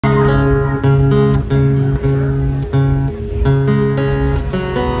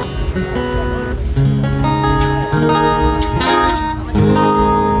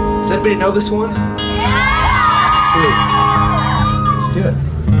Everybody know this one? Sweet. Let's do it.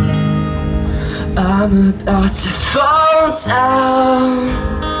 I'm about to fall down,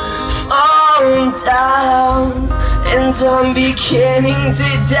 and I'm beginning to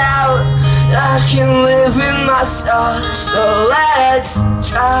doubt I can live with myself. So let's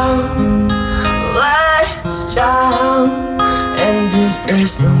drown, and if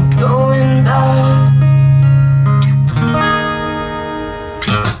there's no going back.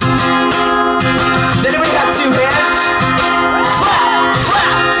 Does anybody got two hands? Flap,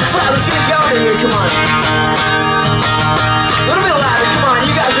 flap, flap. Let's get it going here, come on. A little bit louder, come on,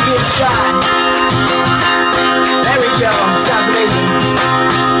 you guys are being shy. There we go, sounds amazing.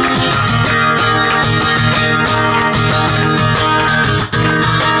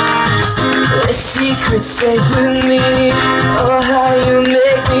 The secret's safe with me. Oh, how you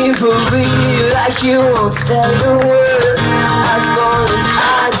make me believe like you won't say a word as long as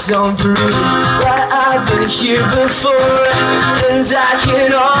I don't breathe. But I've been here before, and I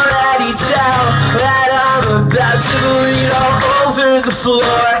can already tell that I'm about to bleed all over the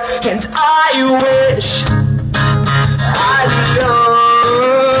floor. And I wish I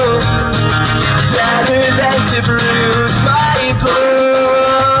know better than to bruise my bones.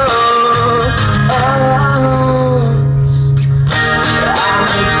 I'm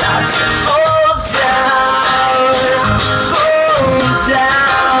about to fall down,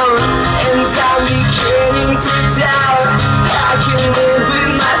 and I'm beginning to doubt I can live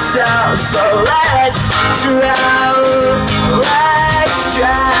with myself. So let's drown,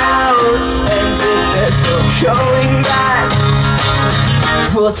 and if there's no going back,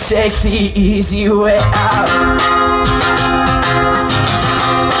 we'll take the easy way out.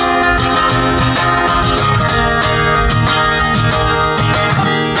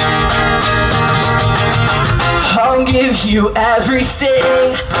 I'll give you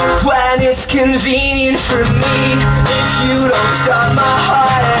everything when it's convenient for me. If you don't stop my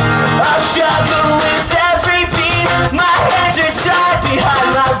heart, I'll struggle with every beat. My hands are tied behind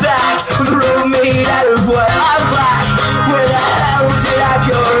my back, with a rope made out of what I lack. Where the hell did I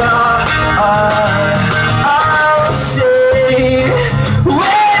go wrong? I'll stay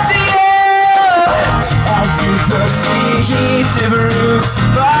with you as you proceed to bruise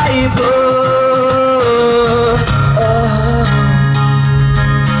my bones.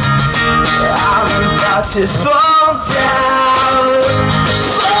 To fall down,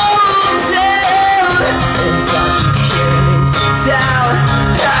 and I'm beginning to doubt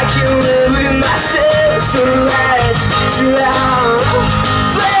I can live with myself. So let's drown,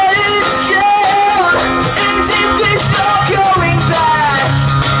 and if there's no going back,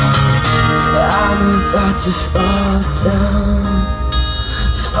 I'm about to fall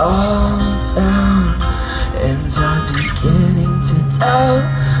down, and I'm beginning to doubt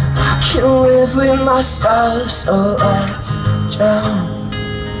I can live with myself. So let's drown,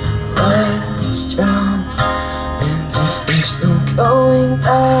 and if there's no going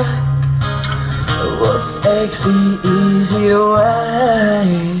back, we'll take the easy way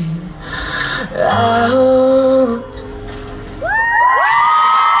out.